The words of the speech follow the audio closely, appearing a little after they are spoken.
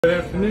Good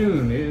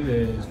afternoon. It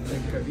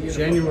is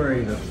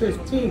January the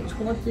 15th,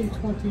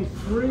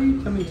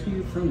 2023, coming to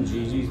you from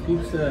Gigis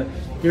Pizza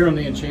here on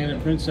the Enchanted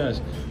Princess.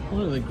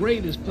 One of the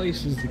greatest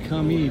places to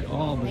come eat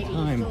all the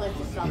time.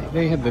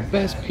 They have the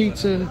best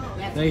pizza,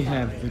 they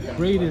have the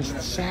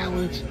greatest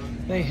salads,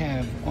 they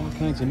have all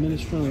kinds of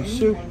minestrone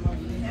soup.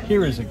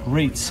 Here is a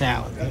great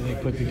salad that they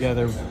put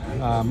together,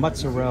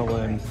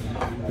 mozzarella, and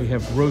we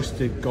have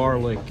roasted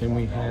garlic, and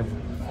we have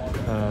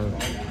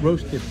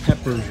roasted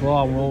peppers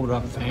all rolled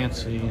up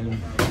fancy, and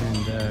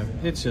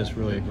it's just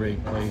really a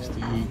great place to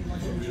eat,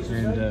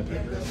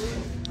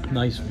 and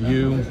nice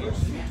view.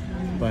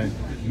 But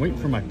I'm waiting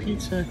for my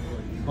pizza.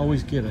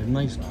 Always get a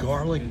nice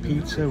garlic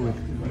pizza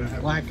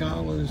with black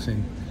olives,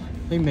 and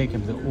they make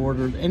them to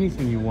order.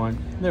 Anything you want,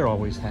 they're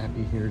always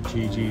happy here at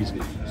Gigi's.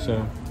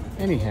 So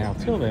anyhow,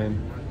 till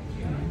then,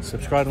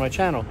 subscribe to my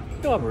channel.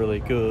 You'll have a really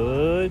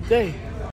good day.